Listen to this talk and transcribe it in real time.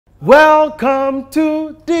Welcome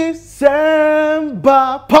to December,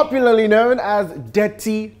 popularly known as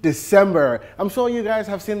Dirty December. I'm sure you guys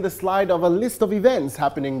have seen the slide of a list of events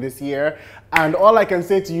happening this year, and all I can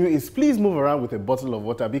say to you is please move around with a bottle of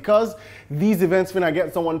water because these events finna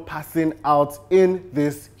get someone passing out in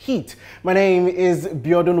this heat. My name is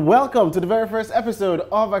Biodun. Welcome to the very first episode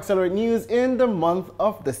of Accelerate News in the month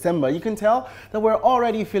of December. You can tell that we're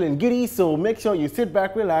already feeling giddy, so make sure you sit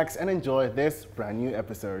back, relax, and enjoy this brand new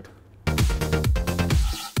episode.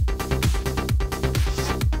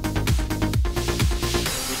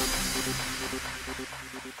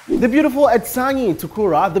 The beautiful Etsanyi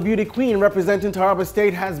Tukura, the beauty queen representing Taraba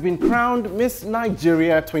State, has been crowned Miss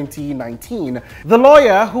Nigeria 2019. The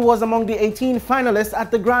lawyer, who was among the 18 finalists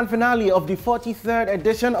at the grand finale of the 43rd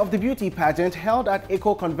edition of the beauty pageant held at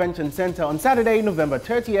Eco Convention Center on Saturday, November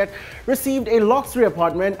 30th, received a luxury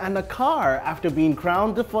apartment and a car after being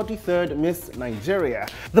crowned the 43rd Miss Nigeria.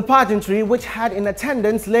 The pageantry, which had in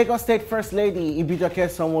attendance Lagos State First Lady Ibijake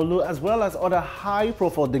Sanwo-Olu as well as other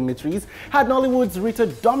high-profile dignitaries, had Nollywood's Rita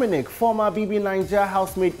Dominic, former BB Naija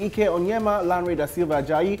housemate Ike Onyema Lanre da Silva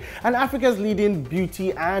Ajayi, and Africa's leading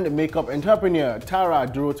beauty and makeup entrepreneur Tara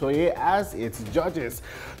Durotoye as its judges.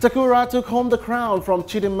 Takura took home the crown from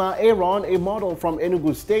Chidinma Aaron, a model from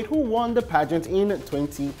Enugu State who won the pageant in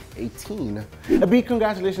 2018. A big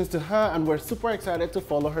congratulations to her, and we're super excited to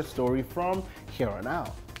follow her story from here on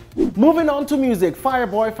out. Moving on to music,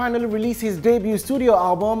 Fireboy finally released his debut studio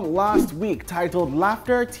album last week titled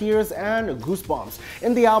Laughter, Tears, and Goosebumps.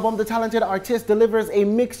 In the album, the talented artist delivers a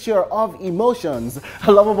mixture of emotions,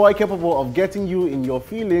 a lover boy capable of getting you in your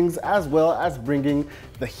feelings as well as bringing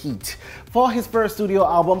the heat. For his first studio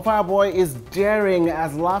album, Fireboy is daring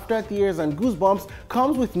as Laughter, Tears, and Goosebumps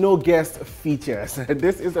comes with no guest features.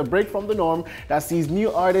 This is a break from the norm that sees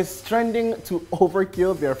new artists trending to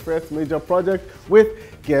overkill their first major project with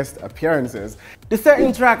guest appearances. The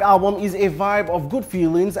 13-track album is a vibe of good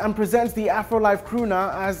feelings and presents the Afrolife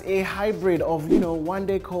crooner as a hybrid of,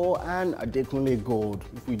 Wande Cole and Adekunle Gold,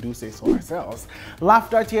 if we do say so ourselves.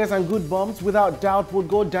 Laughter, Tears, and Goosebumps without doubt would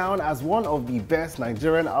go down as one of the best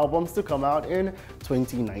Nigerian albums to come out in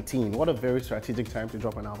 2019. What a very strategic time to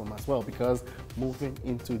drop an album as well, because moving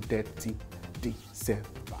into Dirty December.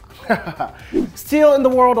 Still in the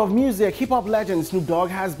world of music, hip-hop legend Snoop Dogg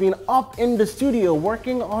has been up in the studio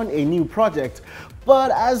working on a new project.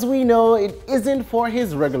 But as we know, it isn't for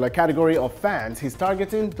his regular category of fans. He's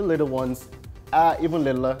targeting the little ones, even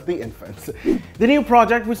littler, the infants. The new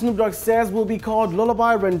project, which Snoop Dogg says will be called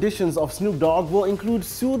Lullaby Renditions of Snoop Dogg, will include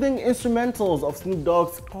soothing instrumentals of Snoop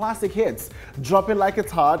Dogg's classic hits, Drop It Like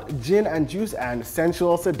It's Hot, Gin and Juice, and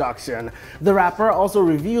Sensual Seduction. The rapper also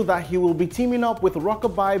revealed that he will be teaming up with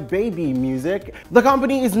Rockabye Baby Music. The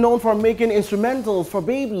company is known for making instrumentals for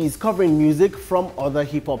babies covering music from other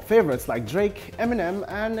hip-hop favorites like Drake, Eminem,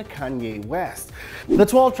 and Kanye West. The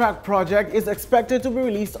 12-track project is expected to be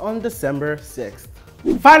released on December 6th.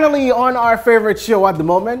 Finally, on our favorite show at the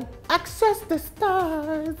moment, Access the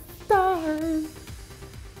Stars.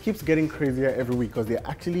 Keeps getting crazier every week because they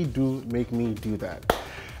actually do make me do that.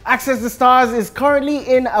 Access the Stars is currently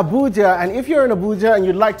in Abuja, and if you're in Abuja and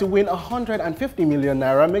you'd like to win 150 million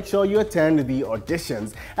naira, make sure you attend the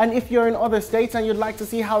auditions. And if you're in other states and you'd like to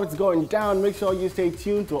see how it's going down, make sure you stay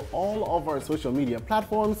tuned to all of our social media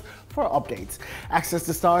platforms for updates. Access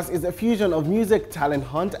the Stars is a fusion of music talent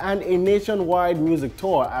hunt and a nationwide music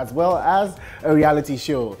tour, as well as a reality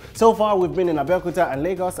show. So far, we've been in Abeokuta and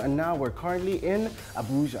Lagos, and now we're currently in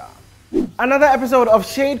Abuja. Another episode of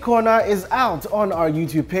Shade Corner is out on our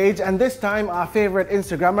YouTube page, and this time our favorite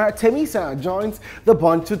Instagrammer Temisa joins the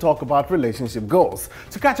bunch to talk about relationship goals.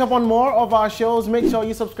 To catch up on more of our shows, make sure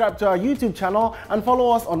you subscribe to our YouTube channel and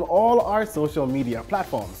follow us on all our social media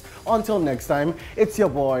platforms. Until next time, it's your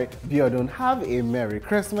boy Biodun. Have a Merry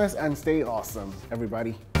Christmas and stay awesome,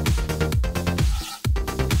 everybody.